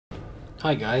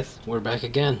Hi guys, we're back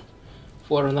again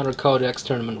for another Codex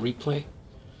tournament replay.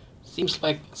 Seems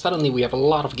like suddenly we have a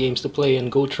lot of games to play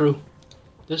and go through.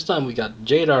 This time we got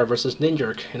Jaedar versus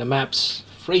Ninjerk in the maps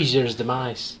Frazier's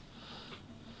Demise.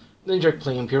 Ninjerk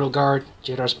playing Imperial Guard,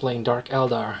 Jaedar's playing Dark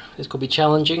Eldar. This could be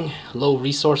challenging, low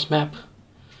resource map.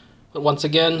 But once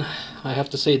again, I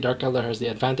have to say Dark Eldar has the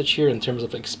advantage here in terms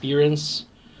of experience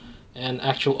and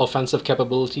actual offensive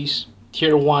capabilities.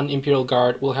 Tier 1 Imperial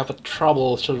Guard will have a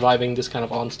trouble surviving this kind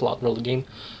of onslaught early game,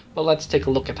 but let's take a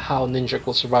look at how Ninjerk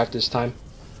will survive this time.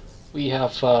 We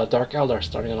have Dark Eldar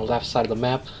starting on the left side of the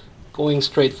map, going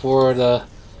straight for the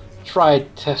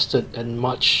tried, tested, and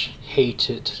much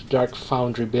hated Dark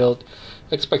Foundry build,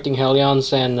 expecting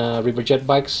Hellions and Reaver Jet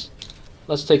Bikes.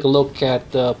 Let's take a look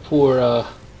at the poor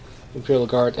Imperial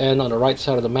Guard, and on the right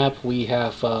side of the map we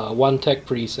have 1 Tech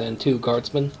Priest and 2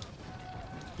 Guardsmen.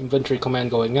 Infantry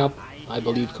command going up. I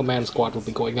believe command squad will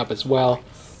be going up as well,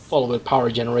 followed with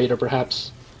power generator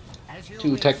perhaps.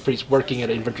 2 tech priests working at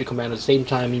infantry command at the same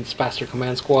time means faster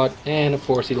command squad, and of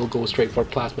course it'll go straight for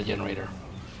plasma generator.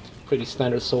 Pretty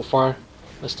standard so far.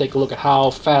 Let's take a look at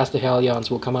how fast the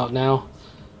Hellions will come out now.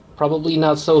 Probably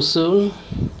not so soon.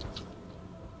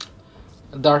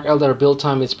 Dark Eldar build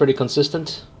time is pretty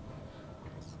consistent.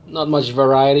 Not much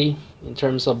variety in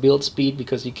terms of build speed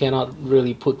because you cannot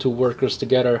really put 2 workers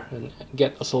together and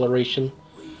get acceleration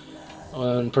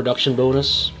and production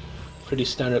bonus. Pretty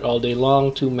standard all day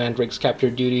long. 2 Mandrakes capture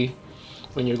duty.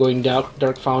 When you're going down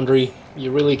Dark Foundry,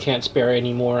 you really can't spare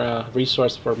any more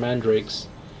resource for Mandrakes.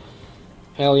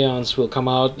 Hellions will come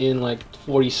out in like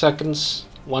 40 seconds,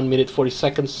 1 minute 40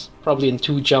 seconds. Probably in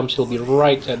 2 jumps he'll be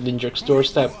right at Ninjerk's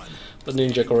doorstep, but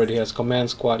Ninjerk already has command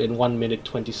squad in 1 minute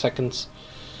 20 seconds.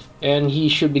 And he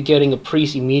should be getting a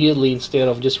priest immediately instead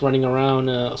of just running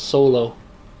around solo.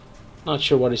 Not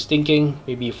sure what he's thinking,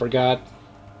 maybe he forgot.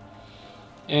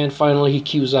 And finally he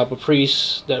queues up a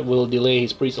priest that will delay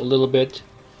his priest a little bit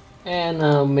and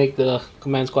make the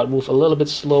command squad move a little bit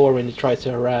slower when he tries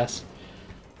to harass.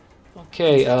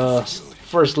 Okay,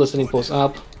 first listening post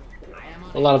up.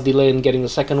 A lot of delay in getting the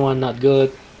second one, not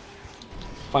good.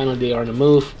 Finally they are on the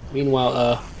move.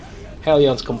 Meanwhile,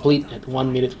 Hellions complete at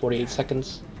 1 minute 48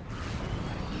 seconds.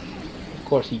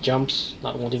 Of course he jumps,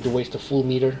 not wanting to waste a full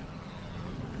meter.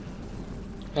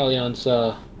 Hellions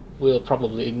will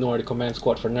probably ignore the command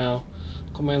squad for now.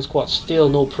 Command squad still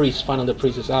no priest, finally the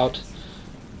priest is out.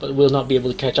 But will not be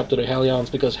able to catch up to the Hellions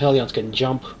because Hellions can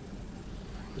jump.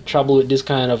 The trouble with this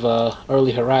kind of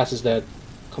early harass is that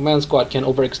command squad can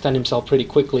overextend himself pretty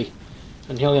quickly.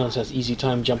 And Hellions has easy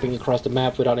time jumping across the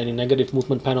map without any negative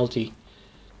movement penalty.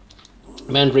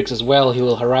 Mandrakes as well, he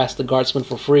will harass the guardsmen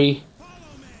for free.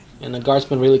 And the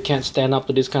guardsmen really can't stand up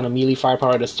to this kind of melee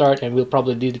firepower at the start, and will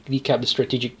probably decap the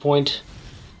strategic point.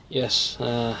 Yes,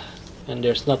 and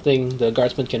there's nothing the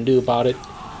guardsmen can do about it.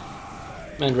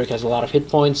 Mandrake has a lot of hit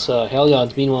points.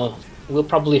 Hellions, meanwhile, will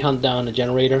probably hunt down the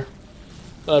generator,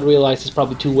 but realize it's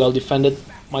probably too well defended.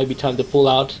 Might be time to pull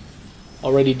out.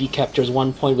 Already decaptures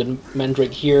 1 point with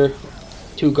Mandrake here.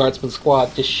 2 guardsmen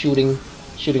squad just shooting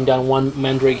down 1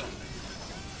 Mandrake.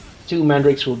 2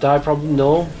 Mandrakes will die probably.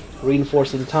 No.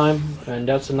 Reinforced in time, and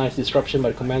that's a nice disruption by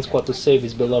the command squad to save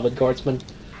his beloved guardsman.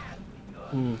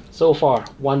 So far,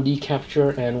 1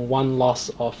 decapture and 1 loss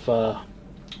of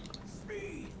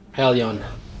Hellion,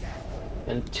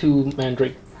 and 2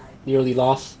 Mandrake nearly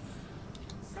lost.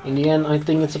 In the end, I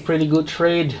think it's a pretty good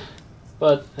trade,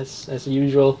 but as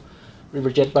usual, Reaver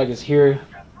Jetbike is here,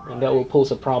 and that will pose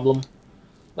a problem.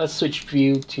 Let's switch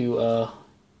view to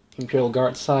Imperial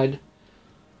Guard side.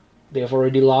 They have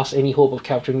already lost any hope of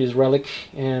capturing this relic,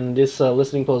 and this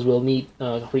listening post will need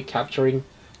recapturing,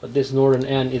 but this northern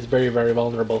end is very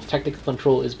vulnerable. Tactical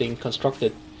control is being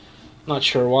constructed. Not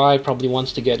sure why, probably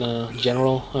wants to get a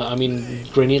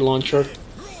grenade launcher.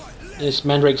 This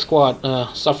Mandrake squad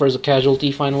suffers a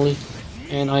casualty finally,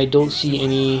 and I don't see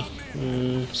any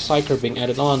Psyker being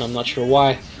added on. I'm not sure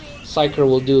why. Psyker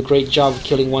will do a great job of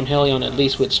killing 1 Hellion at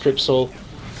least with Strip Soul,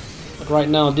 but right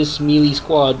now this melee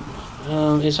squad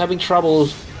is having trouble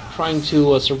trying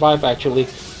to survive. Actually,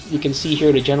 you can see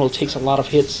here the general takes a lot of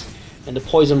hits, and the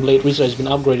poison blade research has been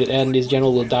upgraded, and this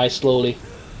general will die slowly.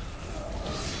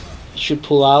 Should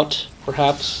pull out,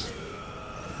 perhaps.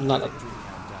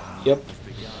 Yep.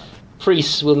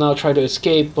 Priest will now try to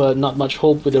escape, but not much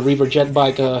hope with the Reaver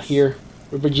Jetbike here.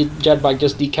 Reaver Jetbike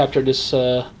just decaptured this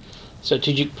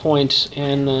strategic point,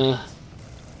 and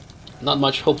not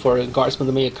much hope for Guardsmen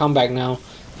to make a comeback now.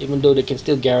 Even though they can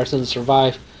still garrison and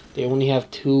survive, they only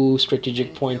have 2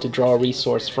 strategic points to draw a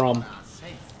resource from.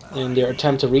 And their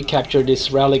attempt to recapture this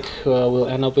relic will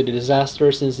end up with a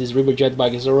disaster, since this Reaver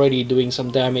Jetbike is already doing some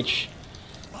damage.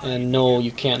 And no,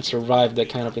 you can't survive that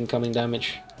kind of incoming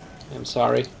damage. I'm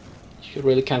sorry. Should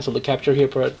really cancel the capture here,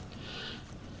 but it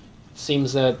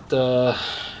seems that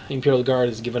Imperial Guard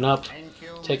has given up.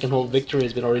 Take and hold victory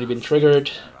has already been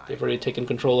triggered. They've already taken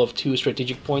control of 2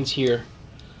 strategic points here.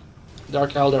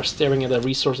 Dark Eldar staring at a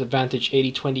resource advantage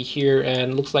 80-20 here,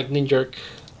 and looks like Ninjerk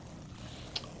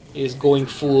is going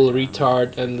full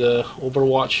retard, and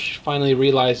Overwatch finally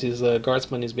realizes the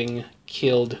guardsman is being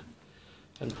killed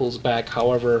and pulls back.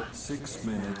 However,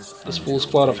 this full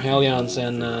squad of Hellions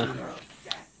and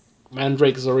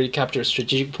Mandrake has already captured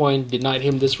strategic point, denied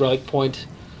him this relic point.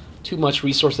 Too much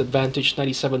resource advantage,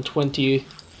 97-20.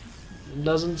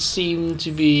 Doesn't seem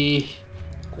to be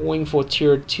going for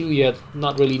tier 2 yet,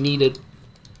 not really needed.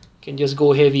 Can just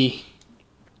go heavy.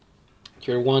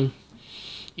 Tier 1.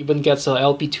 Even gets a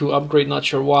LP2 upgrade, not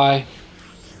sure why.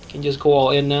 Can just go all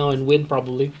in now and win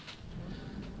probably.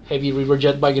 Heavy Reaver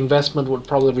Jet Bike investment would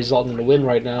probably result in a win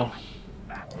right now.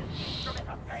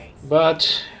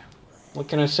 But what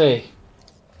can I say?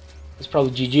 It's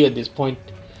probably GG at this point.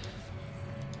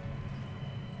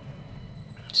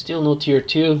 Still no tier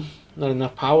 2. Not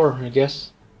enough power, I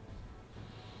guess.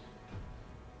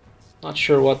 Not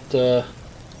sure what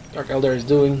Dark Eldar is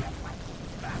doing.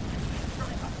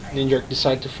 Ninjerk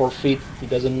decided to forfeit. He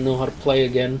doesn't know how to play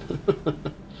again.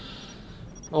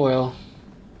 Oh well.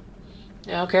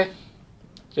 Yeah, okay.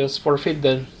 Just forfeit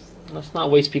then. Let's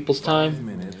not waste people's time.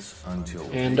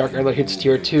 And Dark Eldar hits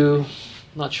tier 2.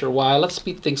 Not sure why. Let's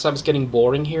speed things up. It's getting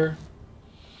boring here.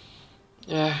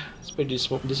 Yeah, it's pretty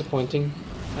disappointing.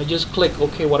 I just click,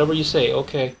 okay, whatever you say,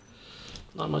 okay.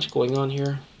 Not much going on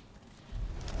here.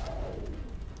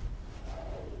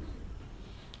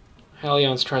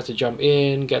 Hellions tries to jump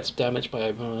in, gets damaged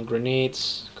by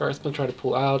grenades. Guardsmen try to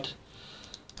pull out.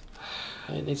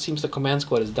 And it seems the command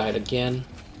squad has died again.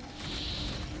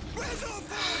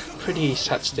 Pretty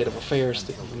sad state of affairs,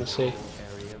 I'm gonna say.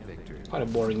 Quite a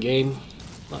boring game.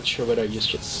 Not sure whether I just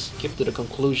should skip to the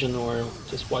conclusion or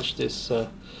just watch this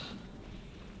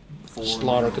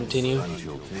slaughter continue.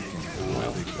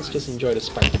 Well, let's just enjoy the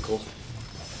spectacle.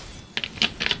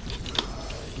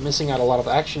 Missing out a lot of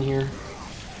action here.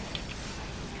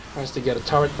 Tries to get a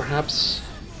turret perhaps.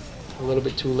 A little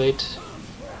bit too late.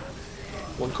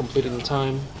 Won't complete it in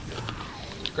time.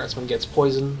 Guardsman gets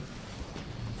poisoned.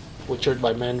 Butchered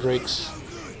by mandrakes.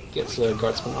 Gets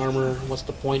guardsman armor. What's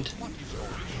the point?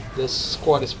 This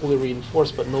squad is fully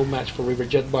reinforced, but no match for Reaver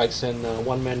Jet Bikes and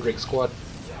one Mandrake squad.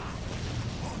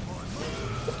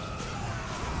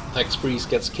 Hex Priest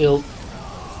gets killed.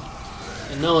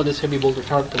 And no, this heavy bolter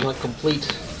target is not complete.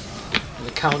 And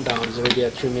the countdown is already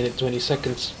at 3 minutes 20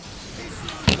 seconds.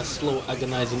 A slow,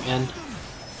 agonizing end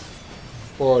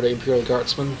for the Imperial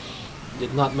Guardsman.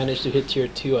 Did not manage to hit tier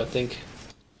 2, I think.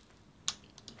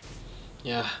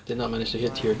 Yeah, did not manage to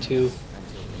hit tier 2.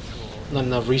 Not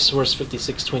enough resource,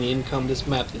 56-20 income. This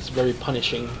map is very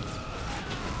punishing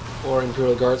for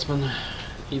Imperial Guardsmen.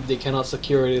 If they cannot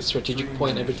secure this strategic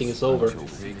point, everything is over.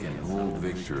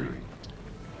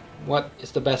 What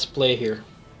is the best play here?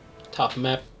 Tough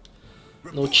map.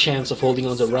 No chance of holding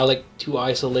on to relic, too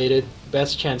isolated.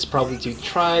 Best chance probably to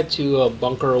try to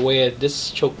bunker away at this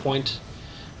choke point.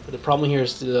 But the problem here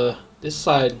is this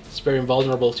side is very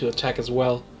vulnerable to attack as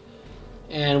well.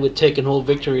 And with take and hold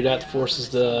victory, that forces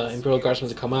the Imperial Guardsmen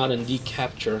to come out and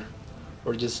decapture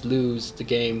or just lose the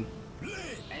game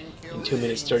in 2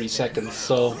 minutes 30 seconds.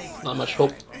 So not much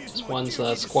hope. Just one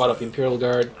squad of Imperial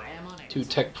Guard, 2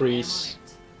 tech priests.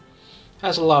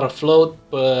 Has a lot of float,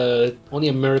 but only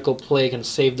a miracle play can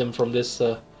save them from this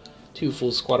 2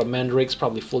 full squad of Mandrakes,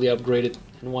 probably fully upgraded,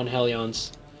 and 1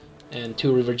 Hellions. And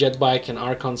 2 Reaver Jet Bike and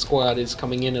Archon squad is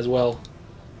coming in as well.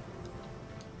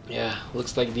 Yeah,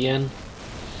 looks like the end.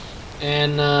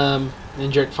 And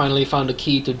Ninjerk finally found a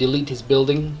key to delete his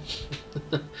building.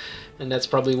 And that's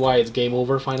probably why it's game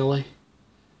over finally.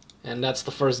 And that's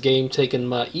the first game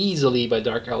taken easily by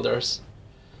Dark Eldars.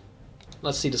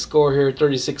 Let's see the score here,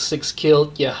 36-6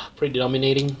 killed. Yeah, pretty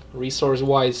dominating.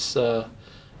 Resource-wise,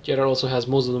 Jaedar also has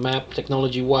most of the map.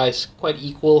 Technology-wise, quite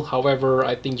equal. However,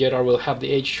 I think Jaedar will have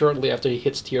the edge shortly after he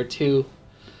hits tier 2.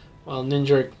 While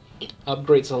Ninjerk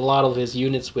upgrades a lot of his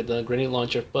units with the grenade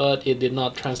launcher, but it did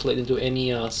not translate into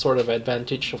any sort of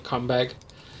advantage of comeback.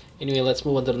 Anyway, let's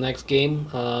move on to the next game.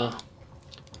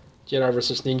 Jaedar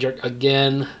versus Ninjerk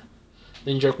again.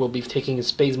 Ninjerk will be taking his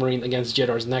Space Marine against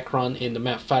Jaedar's Necron in the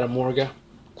map Fata Morga.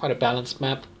 Quite a balanced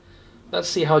map. Let's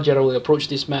see how Jaedar will approach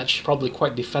this match, probably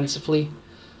quite defensively.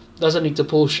 Doesn't need to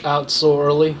push out so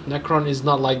early. Necron is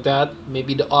not like that.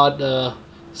 Maybe the odd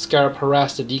Scarab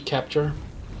harass the decapture.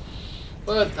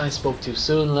 But I spoke too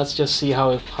soon. Let's just see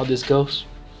how this goes.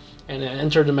 and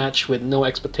enter the match with no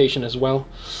expectation as well.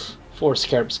 4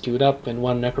 Scarabs queued up and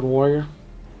 1 Necron Warrior.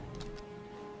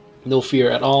 No fear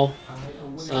at all.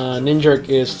 Ninjerk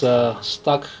is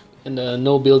stuck in the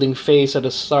no building phase at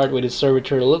the start with his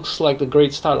servitor. It looks like the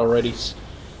great start already.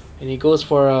 And he goes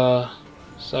for a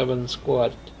 7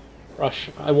 squad rush.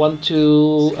 I want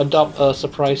to adopt a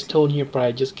surprise tone here, but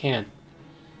I just can't.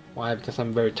 Why? Because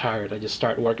I'm very tired. I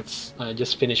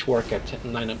just finished work at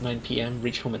 9 p.m.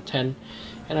 Reached home at 10,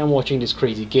 and I'm watching this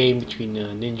crazy game between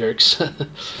Ninjerks.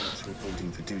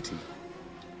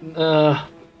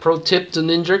 Pro tip to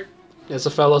Ninjerk, as a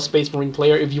fellow Space Marine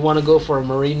player: if you want to go for a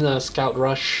Marine Scout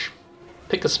rush,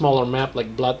 pick a smaller map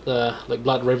like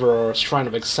Blood River or Shrine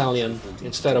of Exalion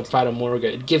instead of Fata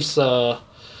Morga. It gives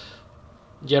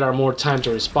Jaedar more time to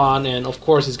respawn, and of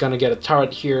course he's gonna get a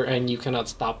turret here, and you cannot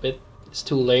stop it. It's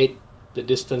too late. The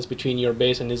distance between your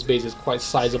base and his base is quite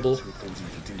sizable,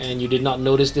 and you did not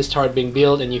notice this turret being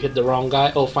built, and you hit the wrong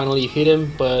guy. Oh, finally you hit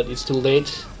him, but it's too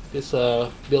late. This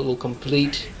build will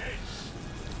complete,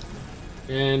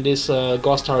 and this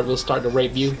ghost turret will start to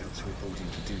rape you.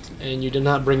 And you did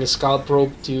not bring a scout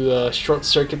probe to short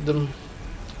circuit them.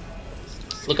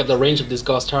 Look at the range of this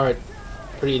ghost turret.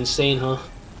 Pretty insane, huh?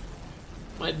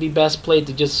 Might be best played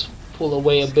to just pull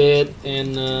away a bit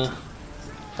and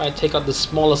try to take out the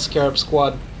smallest Scarab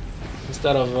squad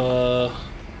instead of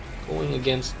going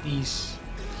against these.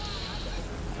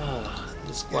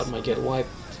 This squad might get wiped.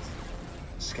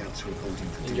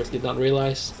 Ninjerk did not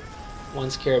realize. 1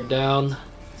 Scarab down.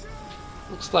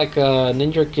 Looks like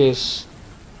Ninjerk is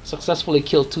successfully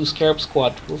killed 2 Scarab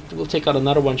squad. We'll take out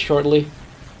another one shortly.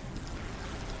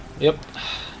 Yep,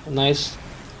 nice.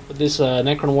 But this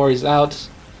Necron Warrior is out,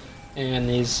 and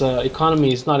his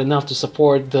economy is not enough to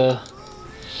support the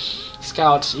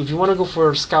Scouts. If you want to go for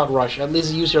a Scout rush, at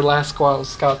least use your last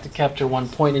Scout to capture 1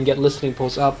 point and get listening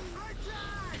posts up.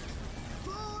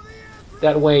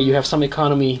 That way you have some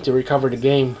economy to recover the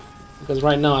game. Because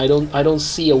right now I don't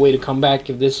see a way to come back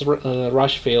if this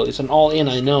rush fails. It's an all-in,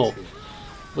 I know,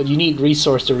 but you need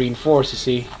resource to reinforce, you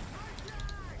see.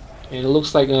 And it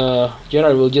looks like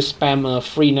Jaedar will just spam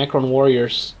free Necron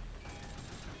Warriors.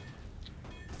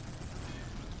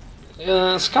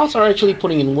 Scouts are actually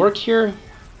putting in work here.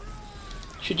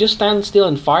 Should just stand still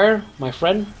and fire, my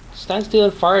friend. Stand still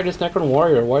and fire this Necron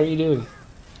Warrior. What are you doing?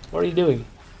 What are you doing?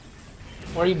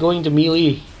 Why are you going to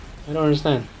melee? I don't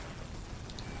understand.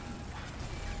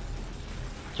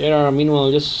 Jaedar,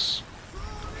 meanwhile, just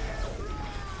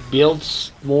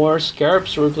builds more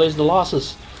Scarabs to replace the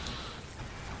losses.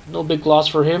 No big loss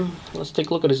for him. Let's take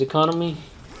a look at his economy.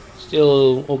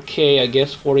 Still okay, I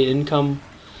guess. 40 income.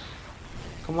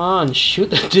 Come on,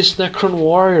 shoot at this Necron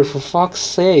Warrior, for fuck's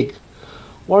sake.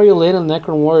 Why are you letting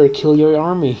Necron Warrior kill your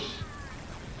army?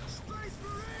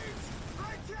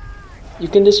 You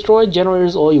can destroy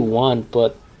generators all you want,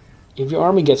 but if your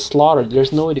army gets slaughtered,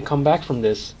 there's no way to come back from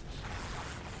this.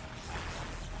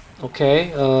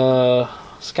 Okay,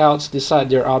 Scouts decide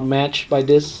they're outmatched by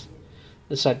this.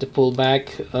 Decide to pull back.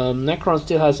 Necron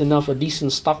still has a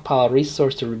decent stockpile of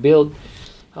resource to rebuild.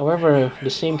 However, the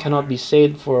same cannot be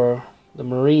said for the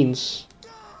Marines.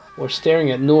 We're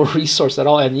staring at no resource at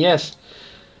all, and yes,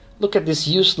 look at this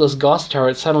useless ghost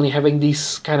turret suddenly having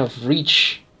this kind of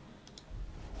reach.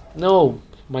 No,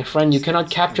 my friend, you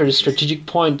cannot capture the strategic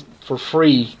point for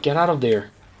free. Get out of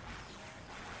there.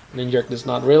 Ninjerk does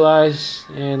not realize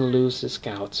and lose his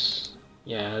scouts.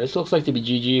 Yeah, this looks like to be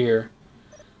GG here.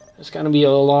 It's gonna be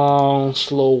a long,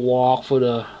 slow walk for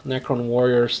the Necron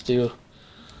Warriors to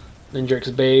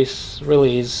Ninjerk's base.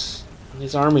 Really, his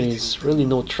army is really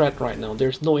no threat right now.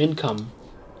 There's no income.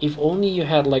 If only you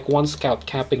had like 1 scout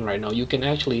capping right now, you can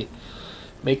actually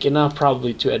make enough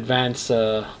probably to advance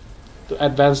the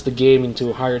game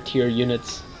into higher tier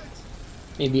units.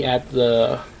 Maybe add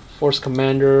the Force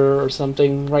Commander or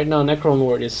something. Right now Necron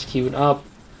Lord is queued up,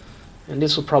 and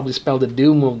this will probably spell the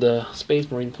doom of the Space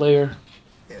Marine player.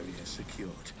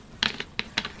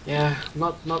 Yeah,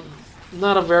 not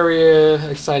a very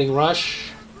exciting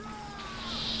rush.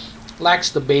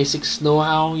 Lacks the basics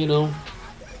know-how, you know.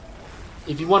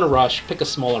 If you want to rush, pick a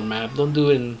smaller map. Don't do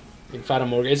it in Fata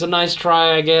Morga. It's a nice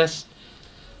try, I guess.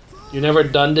 You've never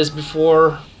done this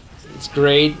before. It's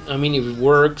great. I mean, it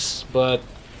works, but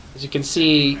as you can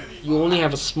see, you only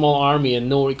have a small army and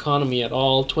no economy at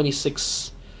all.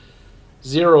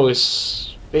 26-0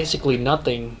 is basically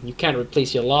nothing. You can't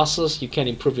replace your losses. You can't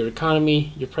improve your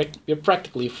economy. You're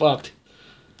practically fucked.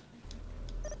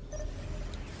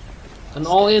 An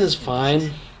all-in is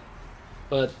fine,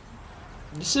 but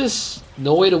this is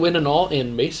no way to win an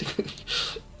all-in, basically,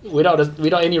 without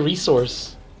any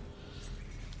resource.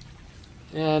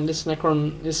 And this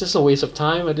Necron, this is a waste of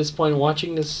time at this point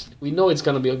watching this. We know it's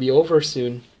gonna be over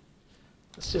soon.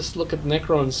 Let's just look at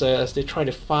Necrons as they try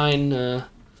to find.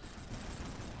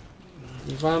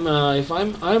 If I'm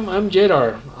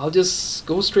Jaedar, I'll just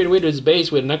go straight away to his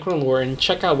base with Necron War and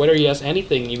check out whether he has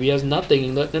anything. If he has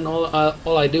nothing, then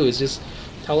all I do is just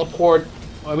teleport.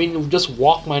 I mean, just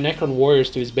walk my Necron warriors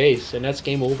to his base, and that's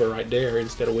game over right there.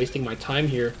 Instead of wasting my time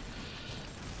here,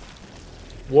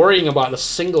 worrying about a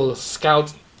single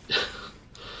scout.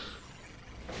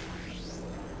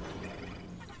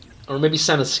 Or maybe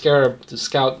send a scarab to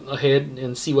scout ahead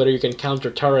and see whether you can counter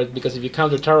turret, because if you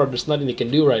counter turret, there's nothing you can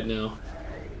do right now.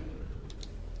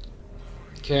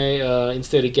 Okay,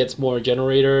 instead he gets more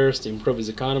generators to improve his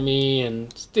economy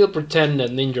and still pretend that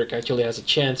Ninjerk actually has a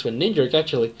chance when Ninjerk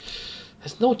actually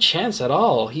has no chance at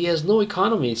all. He has no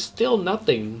economy, still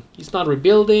nothing. He's not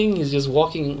rebuilding, he's just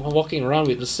walking around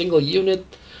with a single unit,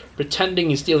 pretending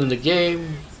he's still in the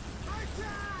game.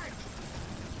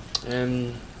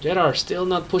 And Jaedar still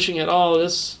not pushing at all,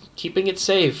 just keeping it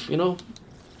safe, you know.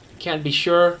 Can't be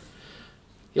sure.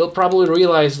 He'll probably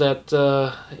realize that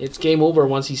it's game over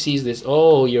once he sees this.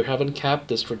 Oh, you haven't capped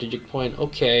the strategic point.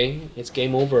 Okay, it's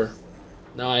game over.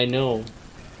 Now I know.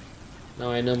 Now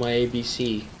I know my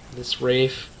ABC. This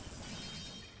Wraith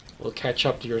will catch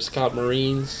up to your Scout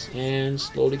Marines and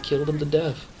slowly kill them to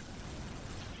death.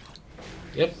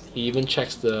 Yep, he even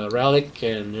checks the relic,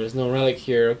 and there's no relic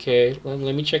here. Okay, let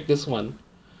me check this one.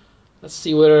 Let's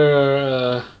see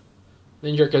whether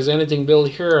Ninjerk has anything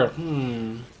built here.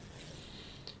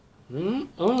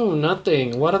 Oh,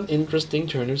 nothing. What an interesting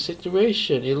turn of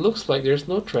situation. It looks like there's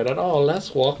no threat at all.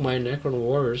 Let's walk my Necron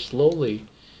warriors slowly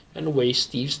and waste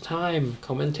Steve's time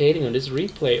commentating on this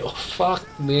replay. Oh, fuck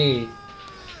me.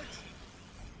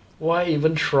 Why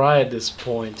even try at this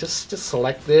point? Just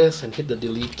select this and hit the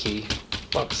delete key.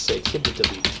 Fuck's sake, hit the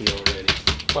delete key already.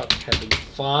 Fuck, having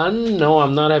fun? No,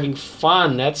 I'm not having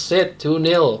fun. That's it.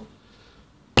 2-0.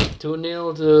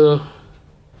 2-0 to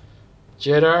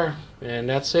Jaedar. And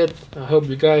that's it. I hope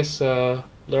you guys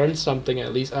learned something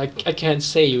at least. I can't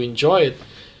say you enjoy it.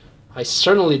 I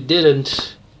certainly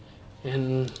didn't.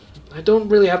 And I don't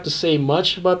really have to say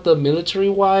much about the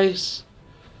military-wise.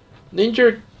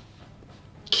 Ninjerk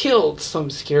killed some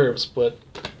scarabs, but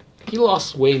he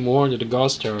lost way more to the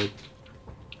Ghost turret.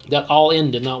 That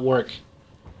all-in did not work.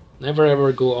 Never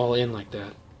ever go all-in like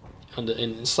that.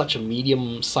 In such a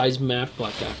medium-sized map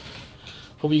like that.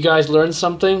 Hope you guys learned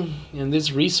something, and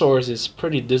this resource is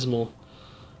pretty dismal.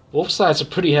 Both sides are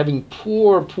pretty having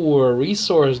poor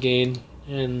resource gain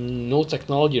and no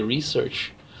technology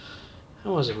research. That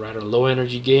was a rather low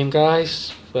energy game,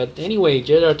 guys. But anyway,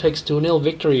 Jaedar takes 2-0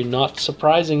 victory, not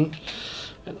surprising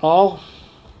at all.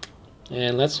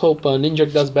 And let's hope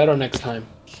Ninjerk does better next time.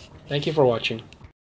 Thank you for watching.